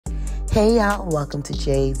Hey y'all, welcome to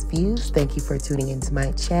Jay's Views. Thank you for tuning into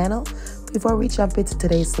my channel. Before we jump into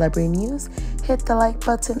today's celebrity news, hit the like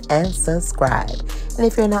button and subscribe. And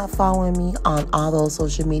if you're not following me on all those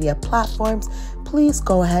social media platforms, please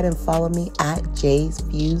go ahead and follow me at Jay's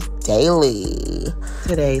Views Daily.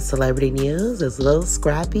 Today's celebrity news is Lil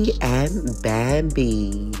Scrappy and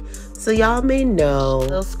Bambi. So y'all may know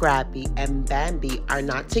Lil Scrappy and Bambi are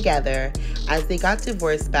not together as they got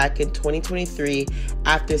divorced back in 2023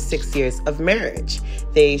 after 6 years of marriage.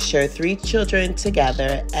 They share 3 children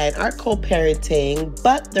together and are co-parenting,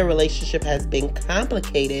 but the relationship has been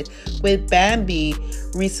complicated, with Bambi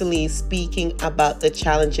recently speaking about the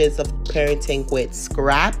challenges of parenting with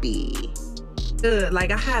Scrappy. Like,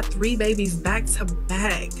 I had 3 babies back to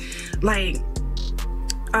back. Like,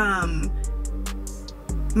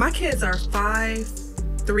 my kids are 5,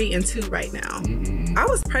 3, and 2 right now. I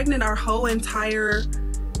was pregnant our whole entire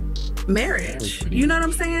marriage. You know what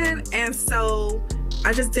I'm saying? And so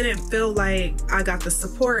I just didn't feel like I got the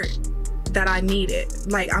support that I needed.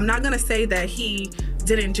 Like, I'm not gonna say that he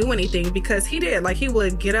didn't do anything, because he did. Like, he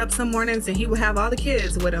would get up some mornings and he would have all the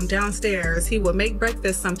kids with him downstairs. He would make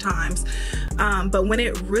breakfast sometimes. But when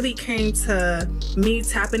it really came to me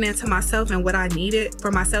tapping into myself and what I needed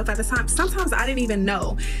for myself at the time, sometimes I didn't even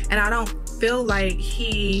know. And I don't feel like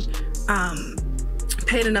he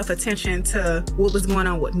paid enough attention to what was going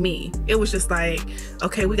on with me. It was just like,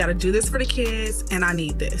 okay, we got to do this for the kids and I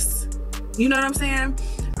need this. You know what I'm saying?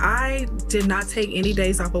 I did not take any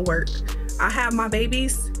days off of work. I have my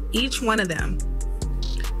babies, each one of them.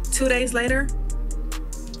 2 days later,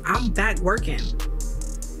 I'm back working.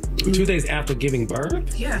 2 days after giving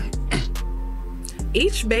birth? Yeah.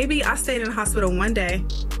 Each baby, I stayed in the hospital one day.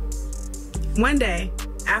 One day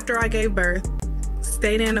after I gave birth,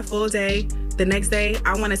 stayed in a full day. The next day,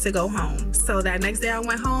 I wanted to go home. So that next day I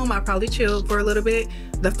went home, I probably chilled for a little bit.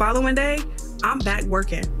 The following day, I'm back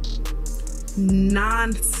working.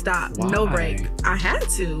 Non-stop. Why? No break. I had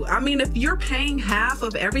to. I mean, if you're paying half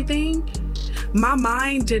of everything, my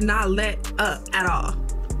mind did not let up at all.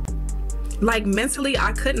 Like, mentally,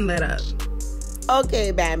 I couldn't let up.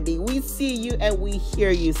 Okay, Bambi, we see you and we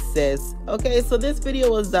hear you, sis. Okay, so this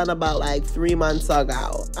video was done about like 3 months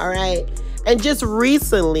ago, all right? And just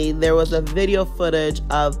recently, there was a video footage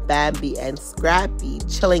of Bambi and Scrappy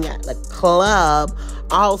chilling at the club,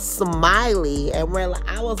 all smiley. And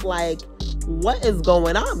I was like, what is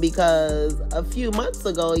going on? Because a few months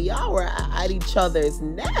ago, y'all were at each other's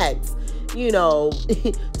necks, you know,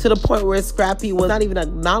 to the point where Scrappy was not even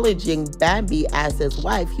acknowledging Bambi as his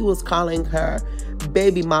wife. He was calling her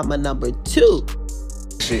baby mama number 2.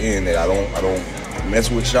 Shit in that I don't mess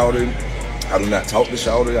with Shawty. I do not talk to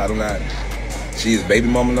Shawty. She is baby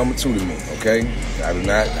mama number 2 to me, okay? I'm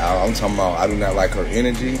talking about, I do not like her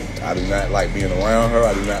energy. I do not like being around her.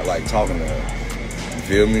 I do not like talking to her. You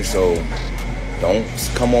feel me? So don't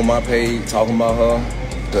come on my page talking about her,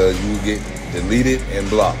 because you will get deleted and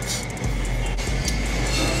blocked.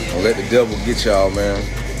 Don't let the devil get y'all, man.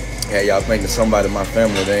 Had y'all thinking somebody in my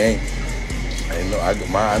family, they ain't.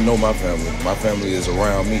 I know my family. My family is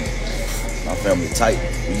around me. My family tight.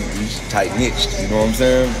 We tight-knit, you know what I'm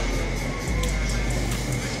saying?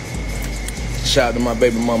 Shout out to my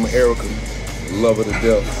baby mama, Erica. Love her to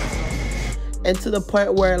death. And to the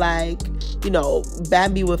point where, like, you know,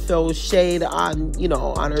 Bambi would throw shade on, you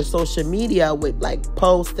know, on her social media with, like,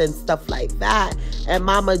 posts and stuff like that. And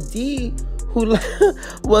Mama D, who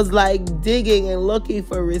was, like, digging and looking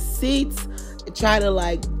for receipts, trying to,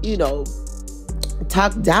 like, you know,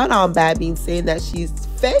 talk down on Bambi and saying that she's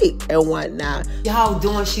fake and whatnot.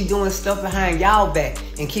 She doing stuff behind y'all back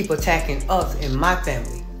and keep attacking us and my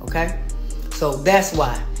family, okay? So that's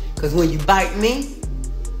why. Because when you bite me,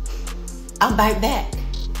 I bite back.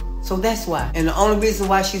 So that's why. And the only reason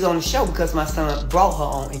why she's on the show, because my son brought her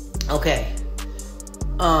on. Okay.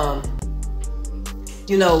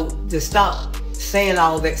 You know, to stop saying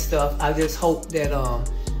all that stuff, I just hope that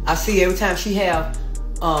I see every time she have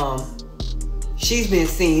she's been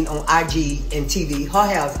seen on IG and TV. Her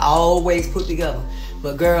hair is always put together.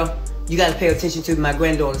 But girl, you gotta pay attention to my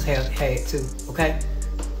granddaughter's hair too, okay?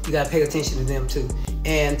 You gotta pay attention to them too.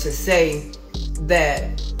 And to say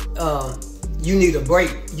that you need a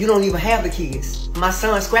break, you don't even have the kids. My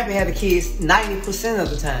son Scrappy had the kids 90% of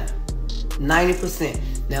the time. 90%.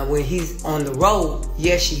 Now when he's on the road,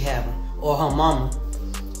 yes, she have them, or her mama,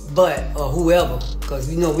 or whoever,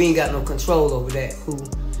 because you know we ain't got no control over that, who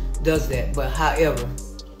does that. But however,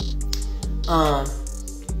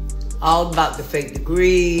 all about the fake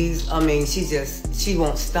degrees. I mean, she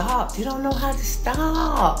won't stop. She don't know how to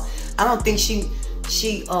stop. I don't think she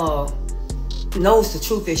knows the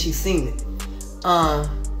truth that she's seen it.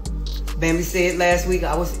 Bambi said last week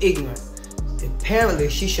I was ignorant. Apparently,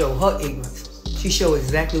 she showed her ignorance. She showed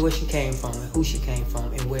exactly where she came from and who she came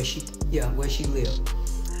from and where she lived.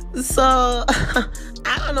 So,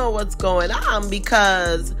 I don't know what's going on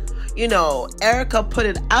because, you know, Erica put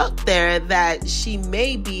it out there that she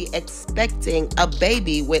may be expecting a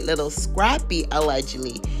baby with Lil Scrappy,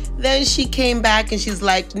 allegedly. Then she came back and she's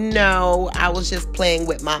like, no, I was just playing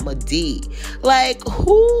with Mama D. Like,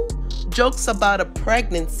 who jokes about a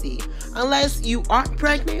pregnancy? Unless you aren't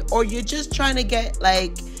pregnant or you're just trying to get,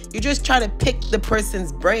 like, you're just trying to pick the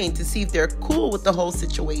person's brain to see if they're cool with the whole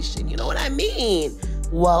situation. You know what I mean?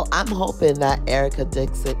 Well, I'm hoping that Erica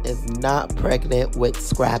Dixon is not pregnant with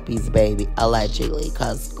Scrappy's baby, allegedly,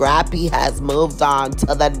 because Scrappy has moved on to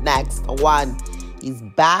the next one. He's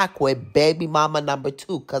back with baby mama number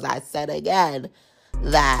 2, because I said again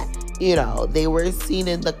that, you know, they were seen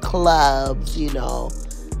in the clubs, you know,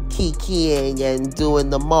 kikiing and doing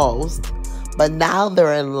the most. But now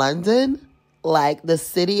they're in London, like the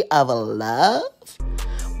city of love.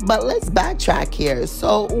 But let's backtrack here.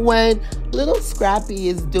 So when Lil Scrappy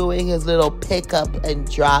is doing his little pickup and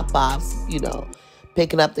drop-offs, you know,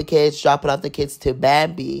 picking up the kids, dropping off the kids to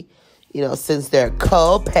Bambi, you know, since they're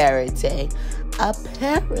co-parenting,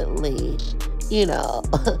 apparently, you know,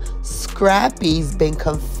 Scrappy's been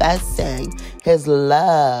confessing his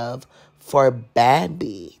love for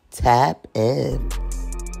Bambi. Tap in.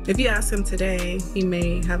 If you ask him today, he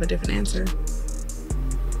may have a different answer.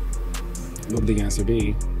 What would the answer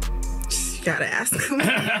be? You gotta ask him.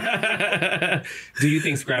 Do you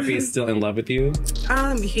think Scrappy is still in love with you?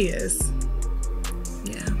 He is.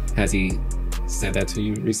 Yeah. Has he said that to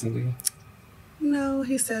you recently? No,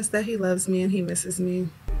 he says that he loves me and he misses me.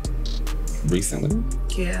 Recently?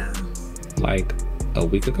 Yeah. Like a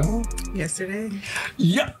week ago? Yesterday.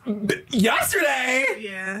 Yeah. Yesterday?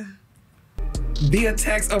 Yeah. Via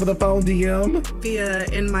text, over the phone, DM? Via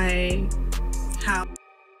in my house.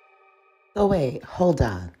 So wait, hold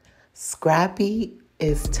on. Scrappy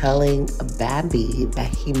is telling Bambi that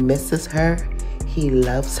he misses her, he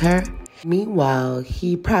loves her. Meanwhile,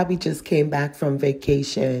 he probably just came back from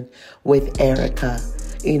vacation with Erica,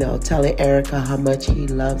 you know, telling Erica how much he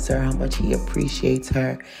loves her, how much he appreciates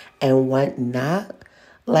her, and whatnot.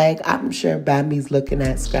 Like, I'm sure Bambi's looking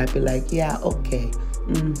at Scrappy like, yeah, okay,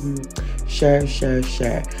 sure.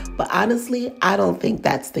 But honestly, I don't think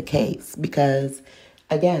that's the case because,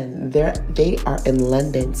 again, they are in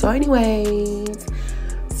London. So anyways,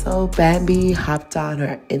 so Bambi hopped on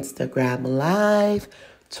her Instagram Live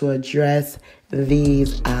to address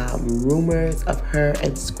these rumors of her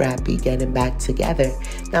and Scrappy getting back together.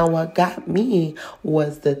 Now, what got me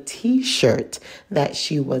was the t-shirt that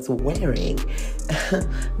she was wearing.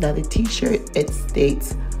 Now, the t-shirt, it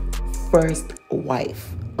states first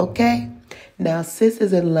wife, okay? Now, sis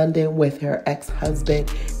is in London with her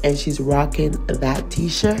ex-husband and she's rocking that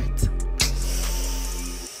t-shirt.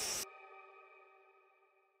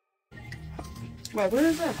 Wait, what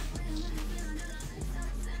is that?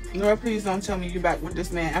 Lord, please don't tell me you back with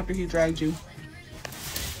this man after he dragged you.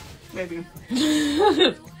 Baby.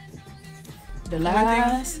 The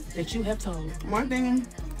lies that you have told. One thing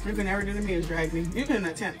you can never do to me is drag me. You can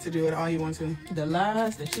attempt to do it all you want to. The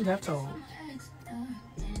lies that you have told.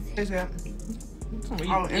 Is that?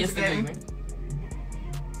 Oh, instigating.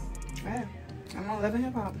 Hey, I'm on 11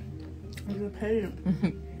 Hip Hop. I'm getting paid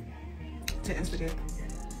to instigate.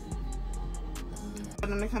 For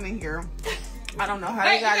them to come in here. I don't know how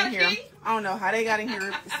they got in here. I don't know how they got in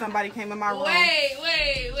here. Somebody came in my room. Wait.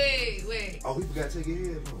 Oh, we forgot to take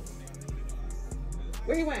your headphones.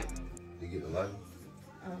 Where he went? You get the lighter?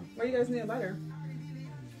 Why you guys need a lighter?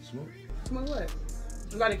 Smoke? Smoke what?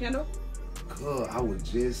 You got a candle? I was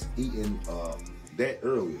just eating that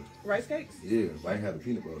earlier. Rice cakes? Yeah, I ain't had the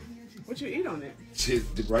peanut butter. What you eat on it?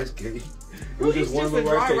 Just the rice cake. It Who was eats just one just a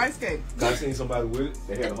little dry rice rice cake. cake? I seen somebody with it.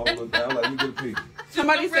 They had a whole little thing. I'm like, you get a piece.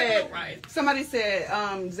 Somebody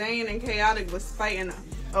said Zane and Chaotic was fighting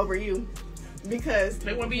over you because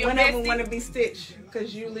They wanna be your one of them bestie? want to be Stitch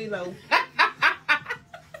because you Lilo.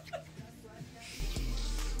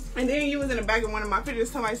 And then you was in the back of one of my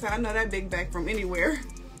pictures. Somebody said, I know that big back from anywhere.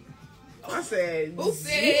 I said, Who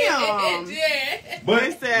said damn. that? But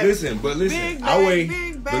They said, listen, big back, I weigh.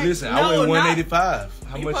 big back. But listen, No, I weigh not- 185.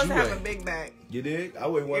 How You much supposed you to have a weigh? big back. You dig? I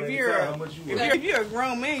weigh 185. How much you weigh? If you're a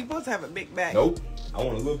grown man, you're supposed to have a big back. Nope. I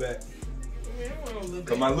want a little back.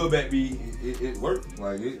 Cause my little back it worked.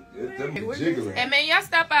 Like it be jiggling. Hey man, y'all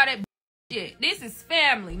stop all that shit. This is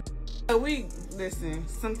family. We listen.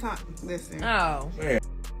 Sometimes listen. Oh, Man,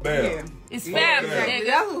 Yeah. it's Yeah, family, yeah. nigga.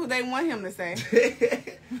 That's what they want him to say.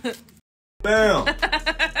 Bam.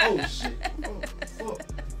 Oh shit. Oh, fuck.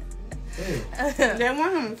 They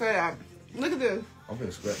want him to say that. Look at this. I'm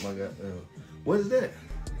finna scrap my goddamn. What is that?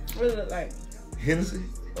 What does it look like? Hennessy?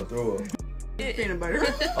 Or throw up? Peanut butter.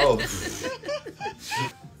 Oh.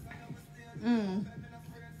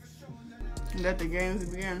 Let the games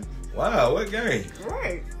begin. Wow, what game?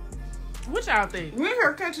 Right. What y'all think? We're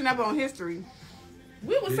here catching up on history.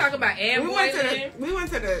 We was talking about We went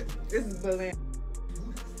to the. This is Berlin.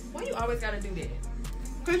 Why you always gotta do that?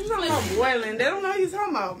 Cause you talking about boiling. They don't know what you're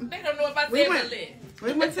talking about. They don't know if I said We went- Berlin.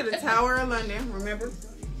 We went to the Tower of London. Remember?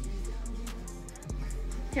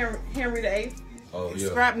 Henry VIII. Oh, yeah.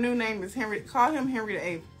 Scrap new name is Henry. Call him Henry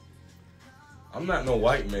VIII. I'm not no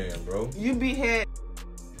white man, bro. You behead.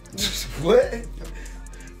 What?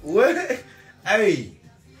 What? Hey,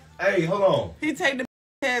 hold on. He take the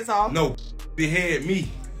heads off. No, behead me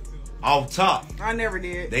off top. I never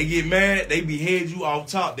did. They get mad, they behead you off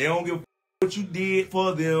top. They don't give a what you did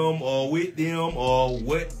for them or with them or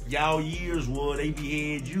what y'all years were. They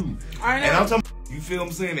behead you. I know. And I'm talking, you feel what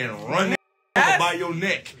I'm saying, and run that by your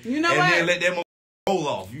neck. You know and what? then let that roll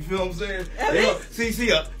off. You feel what I'm saying?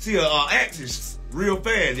 See a axis real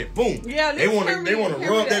fast. Yeah, boom. Yeah, they want to Henry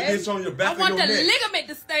rub that VIII. bitch on your back I of want your the neck. ligament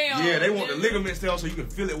to stay on. Yeah, they want the ligament stay on so you can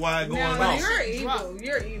feel it while it's going No, off. you're evil.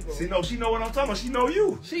 You're evil. See, no, she know what I'm talking about. She know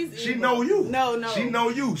you. She know you. No. She know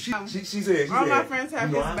you. She said. All my friends have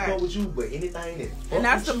you know, his I back. go with you, but anything that. And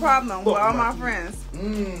that's the problem with all my friends.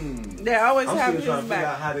 They always I'm have still trying his to figure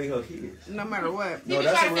out back. how they her kids. No matter what. You can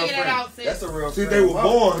try to figure that out, sis. That's a real See, friend. they were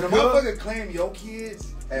born. When a motherfucker claim your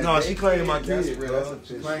kids. as No, they she claimed my kids, kid. That's real.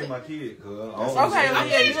 She claimed my kid. Okay,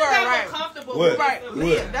 Leah, you are right. Comfortable What? with Right, it.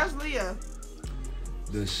 Leah. That's Leah.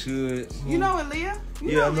 The should. You know what, Leah?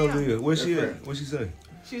 You Yeah, I know Leah. Leah. Where she That's at? What she say?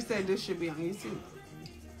 She said this should be on YouTube.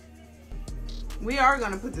 We are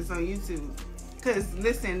gonna put this on YouTube. Cause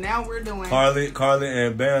listen, now we're doing. Carly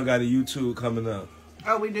and Bam got a YouTube coming up.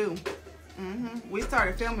 Oh, we do. We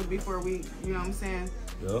started filming before we, you know what I'm saying,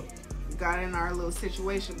 Yep. got in our little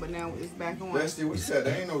situation, but now it's back on. Bestie, we said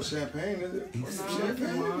there ain't no champagne, is it? What's some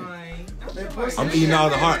champagne? They put I'm some eating all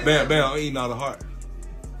the champagne. heart. Bam, I'm eating all the heart.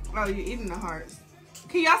 Oh, you're eating the hearts.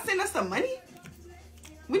 Can y'all send us some money?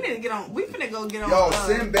 We need to get on. We finna go get on. Yo,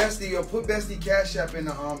 send Bestie or put Bestie Cash App in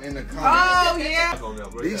the comments. Oh yeah.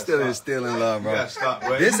 These still is still in love, bro. Stop,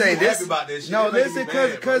 bro. This ain't this. About this shit. No, It making listen, me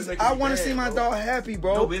mad, bro. cause It making I me want to mad, see my bro. dog happy,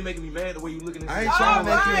 bro. No, but it making me mad the way you looking at I this. ain't trying to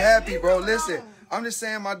make you Alright, happy, leave bro. it Listen, alone. I'm just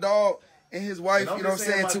saying my dog and his wife, And you know what I'm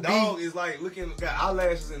saying, to my dog be. is like looking, got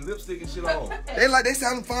eyelashes and lipstick and shit on. They say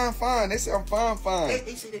I'm fine. They say I'm fine.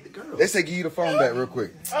 They say that the girl. They say give you the phone back real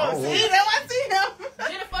quick. Oh, see, they want to see him.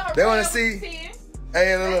 Jennifer, They wanna see- 10.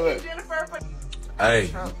 Hey, look. Jennifer. Hey,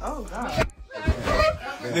 Oh God.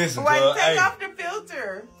 listen, Wait, cuz, take hey. off the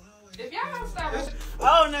filter. If y'all don't stop with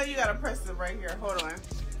Oh no, you gotta press it right here. Hold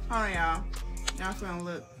on, y'all. Y'all gonna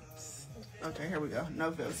look. Okay, here we go.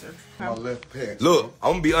 No filter. My left pants. Look,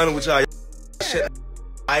 I'm gonna be honest with y'all. Shit,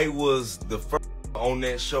 I was the first on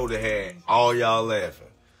that show that had all y'all laughing.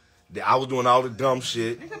 I was doing all the dumb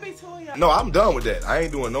shit. It could be two of y'all. No, I'm done with that. I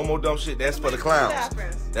ain't doing no more dumb shit. That's for the clowns.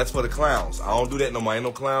 happens. That's for the clowns. I don't do that no more. I ain't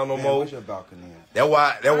no clown no Man, more. what's your balcony at? That's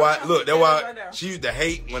why, look, that's Right why there. she used to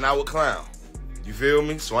hate when I would clown. You feel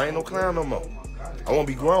me? So I ain't no clown no more. I want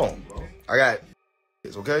to be grown. I got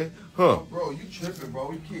kids, okay? Huh? Bro, you tripping,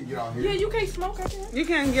 bro. You can't get out here. Yeah, you can't smoke out there. You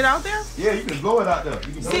can get out there. Yeah, you can blow it out there. You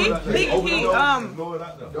can blow See, it out there. he- Open the he, door, um, you can blow it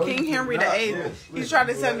out there. King Henry VIII. He's trying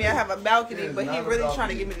to tell me I have a balcony, but he really trying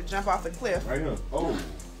to get me to jump off a cliff. Right here. Oh,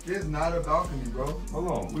 It's not a balcony, bro. hold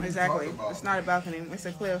on. What you Exactly. talking about? It's not a balcony. It's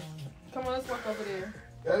a cliff. Come on, let's walk over there.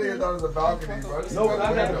 That nigga thought it was a balcony, bro. This No, is but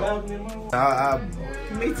I got a window. balcony in my room.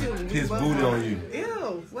 I Me too. piss booty on you.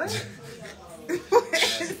 Ew. What?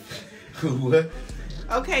 What?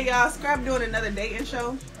 Okay, y'all. Scrap doing another dating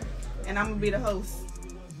show, and I'm gonna be the host.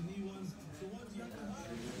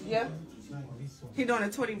 Yep. He doing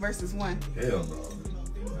a 20 versus 1. Hell no.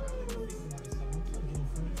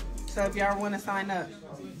 So if y'all want to sign up,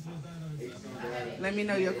 let me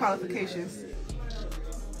know your qualifications.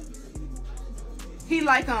 He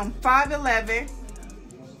like 5'11",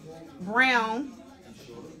 brown,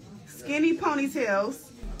 skinny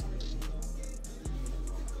ponytails,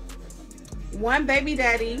 one baby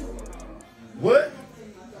daddy. What?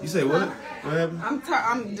 You say what? What happened?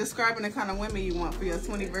 I'm describing the kind of women you want for your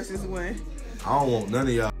 20 versus 1. I don't want none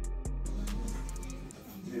of y'all.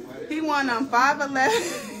 He won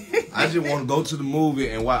 5'11". I just want to go to the movie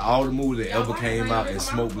and watch all the movies that ever came out and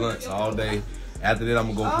smoke blunts all day. After that,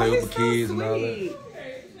 I'm going to go play with my kids and all that.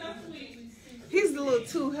 He's a little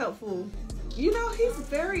too helpful. You know, he's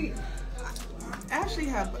very... I actually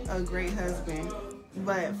have a great husband,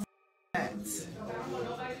 but that.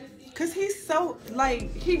 Cause he's so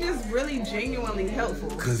like he just really genuinely helpful.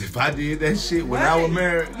 Cause if I did that shit when I was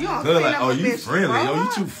married, you they're like, "Oh, you bitch, friendly? bro. Oh,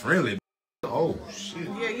 you too friendly." Oh shit.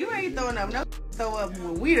 Yeah, you ain't throwing up no throw up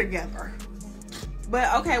when we together.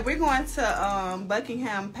 But okay, we're going to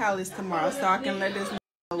Buckingham Palace tomorrow, so I can let us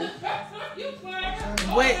know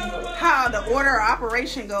how the order of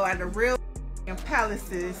operation go at the real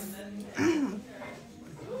palaces.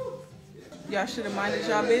 Y'all should have minded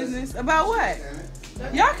y'all business. About what?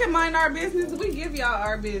 Y'all can mind our business. We give y'all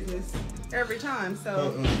our business every time.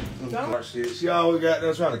 So She always got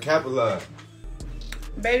there trying to capitalize.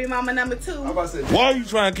 baby mama number 2. I'm about to say, why are you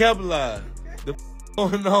trying to capitalize? The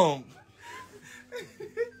going on?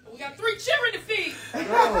 We got 3 children to feed.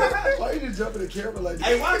 Why you just jumping the camera like that?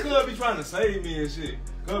 Hey, why Cub be trying to save me and shit?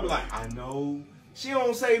 Cub be like, I know. She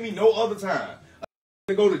don't save me no other time.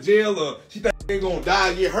 They go to jail or she think they gonna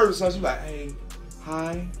die, get hurt or something. She be like, hey,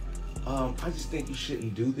 hi. I just think you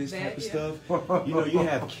shouldn't do this type of stuff. You know, you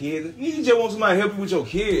have kids. You just want somebody to help you with your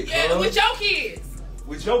kids. Yeah, with your kids.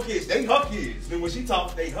 With your kids, they her kids. Then when she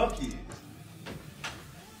talks, they her kids.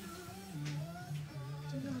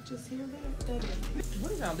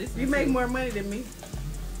 What is y'all listening You make more money than me.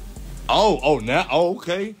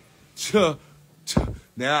 Okay.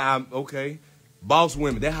 Now I'm okay. Boss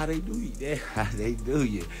women, that's how they do you. That's how they do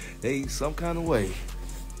you. They some kind of way.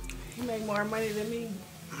 You make more money than me.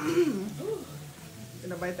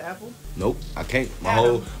 Can I bite the apple? Nope, I can't. My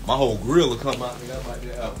whole grill will come out and I bite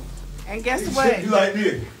the apple. And guess what? You like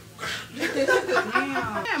this?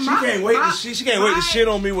 Damn. She can't wait to she can't wait to shit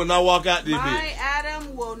on me when I walk out this bitch. My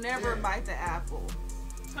Adam will never bite the apple.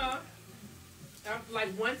 Huh? Like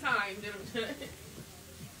one time.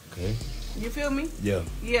 Okay. You feel me? Yeah.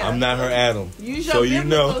 Yeah. I'm not her Adam. Use your so you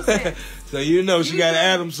know. biblical sense. So you know she Use got an your-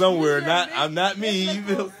 Adam somewhere. use your I'm not me. You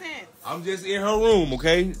biblical feel? sense. I'm just in her room,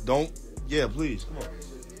 okay? Don't. Yeah, please. Come on.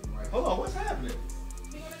 Hold on. What's happening?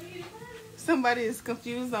 Somebody is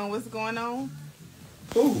confused on what's going on.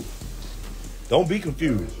 Ooh. Don't be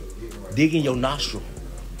confused. Dig in your nostril.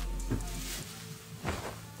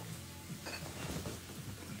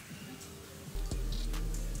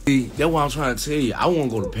 See, that's what I'm trying to tell you. I want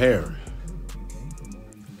to go to Paris.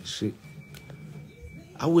 Shit.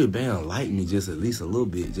 I wish Bam liked me just at least a little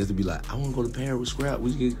bit, just to be like, I want to go to Paris with Scrap.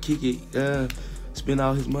 We can kick it, spend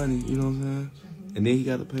all his money, you know what I'm saying? And then he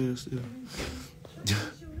got to pay us still.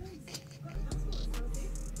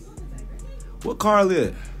 What car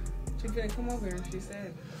lit? She couldn't come over here, she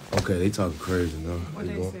said. Okay, they talking crazy, no? What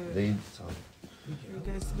they said? They talking. You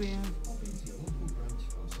guys being...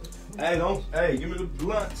 Hey, give me the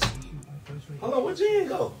blunts. Hold on, where Jen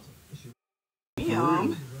go?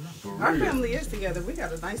 Our family is together. We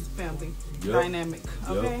got a nice family dynamic,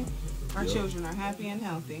 okay? Our children are happy and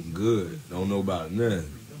healthy. Good. Don't know about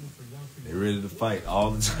nothing. They ready to fight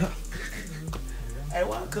all the time. Hey,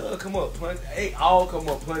 why cuz come up punch? They all come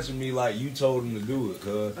up punching me like you told them to do it,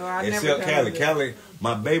 cuz. Oh, I Except never Callie. done it. Callie,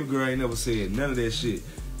 my baby girl ain't never said none of that shit.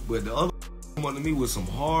 But the other come up to me with some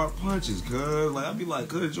hard punches, cuz. Like, I be like,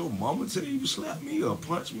 cuz, your mama tell you to slap me or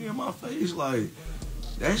punch me in my face? Like,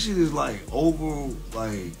 that shit is like over,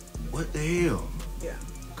 like, what the hell? Yeah.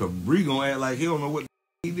 Cause Bree gonna act like he don't know what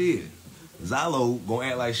he did. Zalo gonna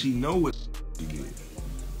act like she know what he did.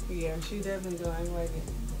 Yeah, she definitely gonna act like it.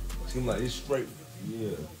 Seem like it's straight,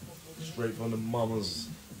 straight from the mama's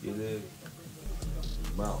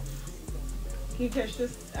mouth. Can you catch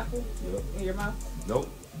this apple in your mouth? Nope.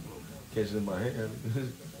 Catch it in my hand.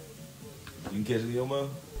 You can catch it in your mouth?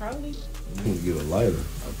 Probably. You need to get a lighter,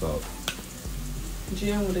 I thought.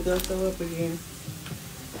 Jen would have go throw up again.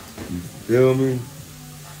 You feel me?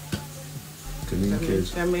 Couldn't even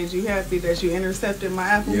catch That made you happy that you intercepted my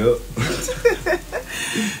apple? Yep.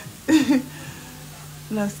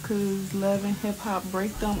 Let's cause love and hip hop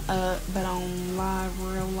break them up, but on live,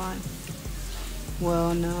 real life.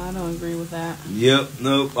 Well, no, I don't agree with that. Yep,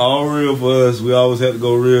 nope, all real for us. We always have to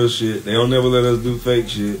go real shit. They don't never let us do fake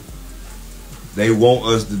shit. They want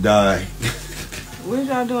us to die. What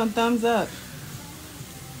y'all doing? Thumbs up?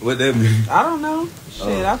 What that mean? I don't know.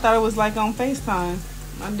 Shit, I thought it was like on FaceTime.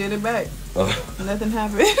 I did it back. Nothing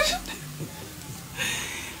happened.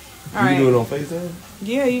 You can do it on FaceTime?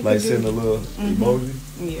 Yeah, you like can do send a little emoji?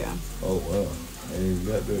 Yeah. Oh, wow. I ain't even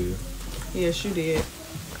got there yet. Yes, you did.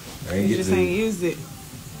 I ain't You get just to ain't used it.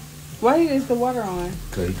 Why is the water on?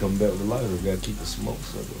 Because he come back with the lighter. We got to keep the smoke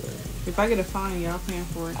sucked away. If I get a fine, y'all paying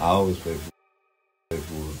for it. I always pay for it.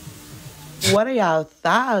 What are y'all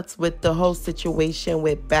thoughts with the whole situation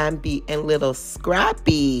with Bambi and Lil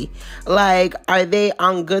Scrappy? Like, are they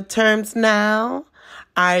on good terms now?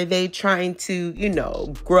 Are they trying to,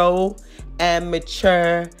 grow and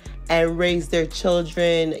mature and raise their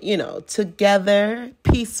children, you know, together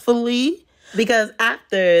peacefully. Because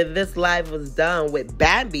after this live was done with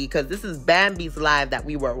Bambi, because this is Bambi's live that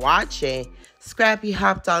we were watching, Scrappy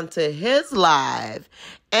hopped onto his live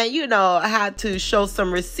and, you know, had to show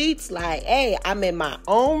some receipts like, hey, I'm in my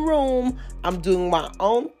own room. I'm doing my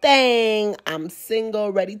own thing. I'm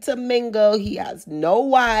single, ready to mingle. He has no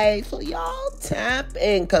wife. So y'all tap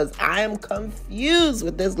in because I am confused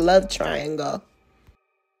with this love triangle.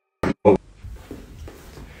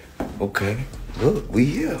 Okay. Look, we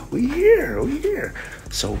here.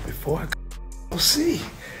 So before I go see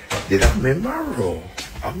that I'm in my room,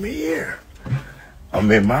 I'm here. I'm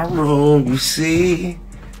in my room, you see?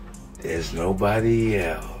 There's nobody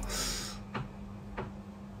else.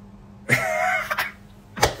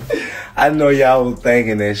 I know y'all was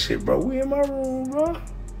thinking that shit, bro. We in my room, bro.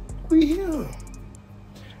 We here.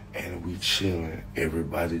 And we chilling.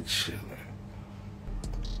 Everybody chilling.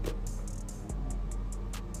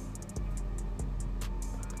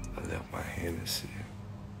 Left my Hennessy,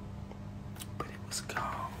 but it was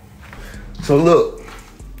gone. So look,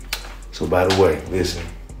 by the way, listen,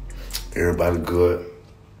 everybody good.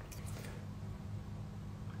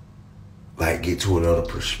 Like, get to another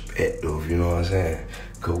perspective, you know what I'm saying?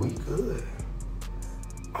 Cause we good.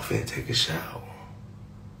 I'm finna take a shower.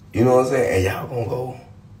 You know what I'm saying? And y'all gonna go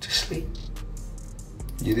to sleep.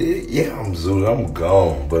 You did? Yeah, I'm zooted, I'm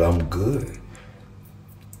gone, but I'm good.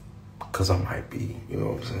 Cause I might be, you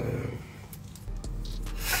know what I'm saying?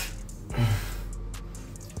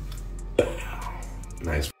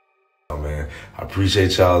 Nice, man. I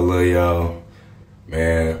appreciate y'all, love y'all.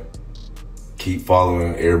 Man, keep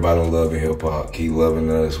following everybody on Love and Hip Hop. Keep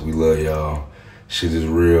loving us. We love y'all. Shit is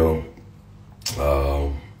real.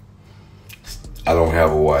 I don't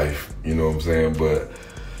have a wife, you know what I'm saying? But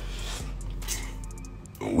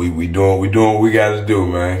we doing what we gotta do,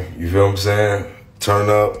 man. You feel what I'm saying? Turn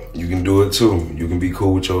up, you can do it too. You can be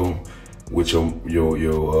cool with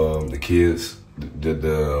the kids,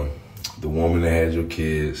 the woman that had your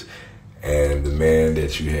kids, and the man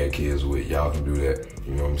that you had kids with. Y'all can do that.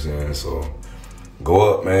 You know what I'm saying? So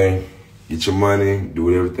go up, man. Get your money.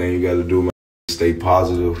 Do everything you got to do, man. Stay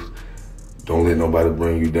positive. Don't let nobody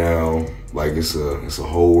bring you down. Like, it's a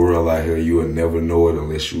whole world out here. You will never know it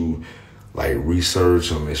unless you like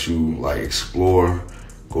research, unless you like explore.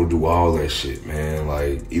 Go do all that shit, man.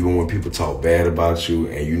 Like, even when people talk bad about you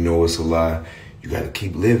and you know it's a lie, you gotta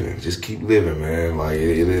keep living. Just keep living, man. Like,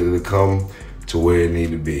 it'll come to where it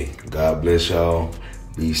need to be. God bless y'all.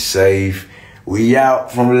 Be safe. We out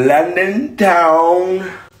from London town.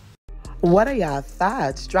 What are y'all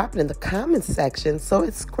thoughts? Drop it in the comments section. So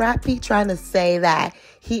it's Scrappy trying to say that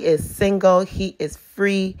he is single, he is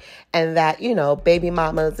free, and that, you know, baby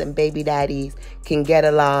mamas and baby daddies can get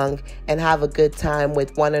along and have a good time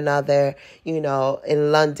with one another, you know,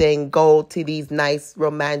 in London, go to these nice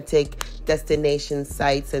romantic destination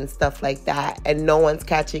sites and stuff like that, and no one's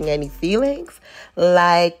catching any feelings?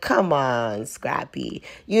 Like, come on, Scrappy.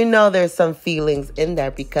 You know there's some feelings in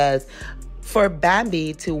there, because for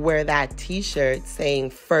Bambi to wear that t-shirt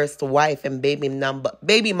saying first wife and baby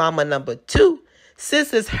mama number 2,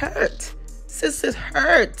 sis is hurt. Sis is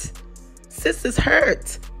hurt. Sis is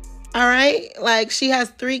hurt. All right? Like, she has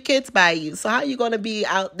 3 kids by you. So how you going to be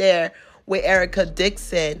out there with Erica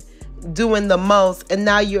Dixon doing the most, and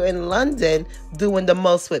now you're in London doing the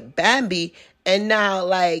most with Bambi? And now,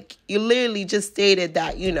 like, you literally just stated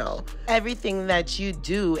that, you know, everything that you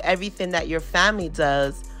do, everything that your family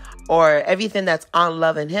does, or everything that's on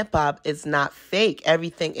Love and Hip Hop is not fake.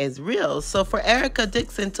 Everything is real. So for Erica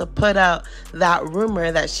Dixon to put out that rumor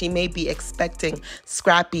that she may be expecting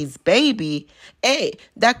Scrappy's baby, hey,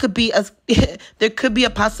 that could be there could be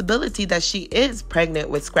a possibility that she is pregnant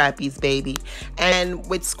with Scrappy's baby. And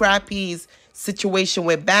with Scrappy's situation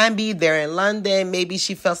with Bambi, they're in London. Maybe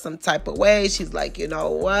she felt some type of way. She's like, you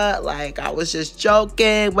know what? Like, I was just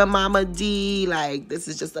joking with Mama D. Like, this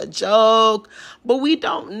is just a joke. But we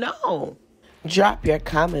don't know. Drop your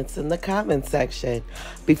comments in the comment section.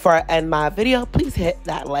 Before I end my video, please hit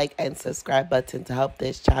that like and subscribe button to help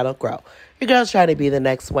this channel grow. Your girl's trying to be the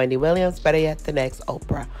next Wendy Williams, better yet, the next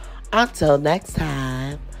Oprah. Until next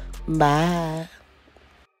time, bye.